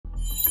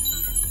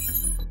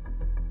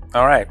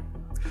All right.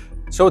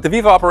 So with the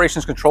AVEVA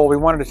Operations Control, we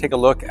wanted to take a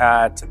look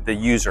at the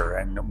user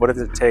and what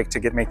does it take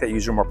to make that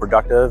user more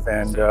productive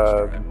and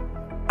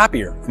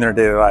happier in their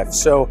daily life.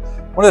 So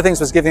one of the things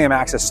was giving them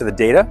access to the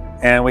data,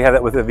 and we have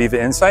that with AVEVA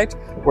Insight,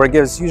 where it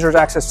gives users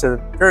access to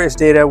various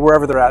data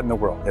wherever they're at in the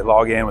world. They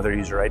log in with their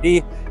user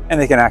ID and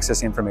they can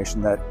access the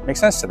information that makes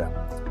sense to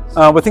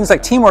them. With things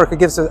like Teamwork, it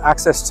gives them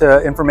access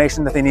to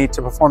information that they need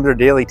to perform their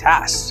daily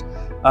tasks.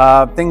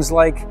 Things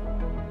like,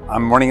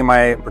 I'm running in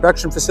my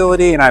production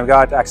facility and I've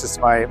got access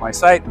to my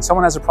site, and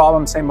someone has a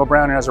problem, say Mo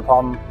Brown has a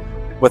problem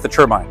with the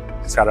turbine.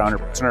 It's got 100%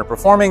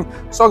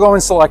 underperforming, so I'll go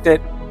and select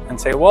it and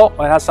say, well,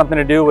 it has something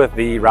to do with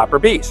the wrapper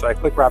B. So I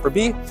click wrapper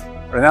B,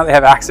 and now they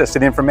have access to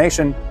the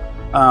information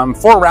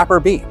for wrapper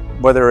B,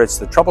 whether it's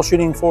the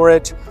troubleshooting for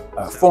it,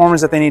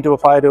 forms that they need to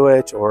apply to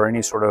it, or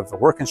any sort of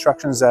work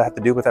instructions that have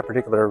to do with that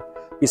particular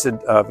piece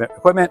of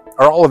equipment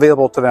are all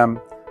available to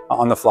them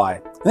on the fly.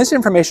 And this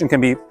information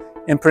can be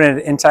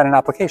imprinted inside an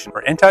application,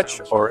 or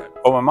InTouch, or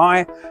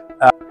OMI.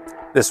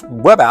 This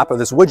web app or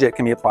this widget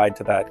can be applied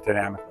to that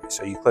dynamically.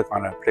 So you click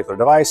on a particular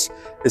device,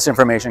 this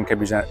information can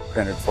be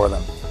presented for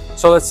them.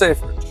 So let's say,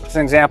 for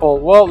an example,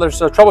 well,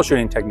 there's a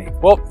troubleshooting technique.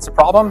 Well, it's a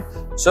problem.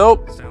 So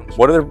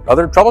what are the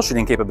other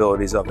troubleshooting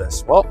capabilities of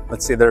this? Well,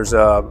 let's say there's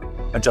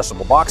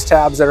adjustable box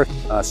tabs that are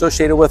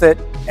associated with it.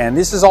 And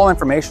this is all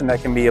information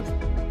that can be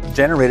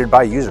generated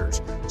by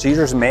users. So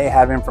users may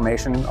have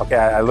information, okay,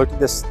 I looked at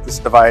this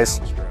device,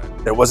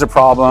 there was a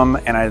problem,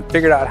 and I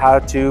figured out how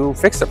to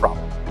fix the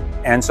problem.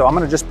 And so I'm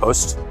going to just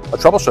post a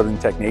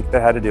troubleshooting technique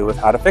that had to do with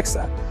how to fix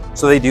that.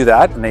 So they do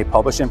that and they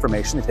publish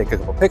information. They take a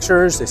couple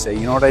pictures. They say,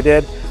 you know what I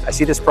did? I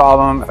see this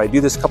problem. If I do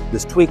this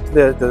tweak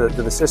to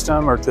the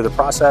system or to the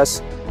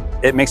process,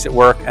 it makes it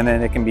work, and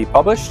then it can be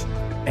published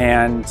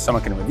and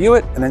someone can review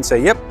it and then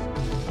say, yep,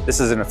 this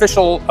is an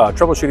official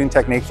troubleshooting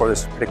technique for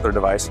this particular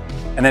device.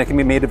 And then it can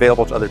be made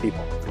available to other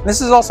people. And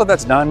this is also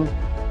that's done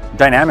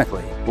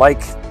dynamically,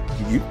 like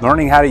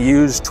learning how to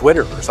use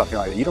Twitter or something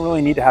like that. You don't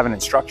really need to have an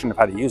instruction of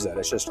how to use that.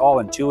 It's just all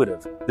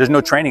intuitive. There's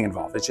no training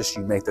involved. It's just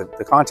you make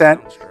the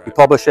content, you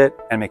publish it,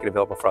 and make it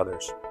available for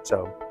others.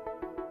 So,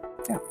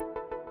 yeah.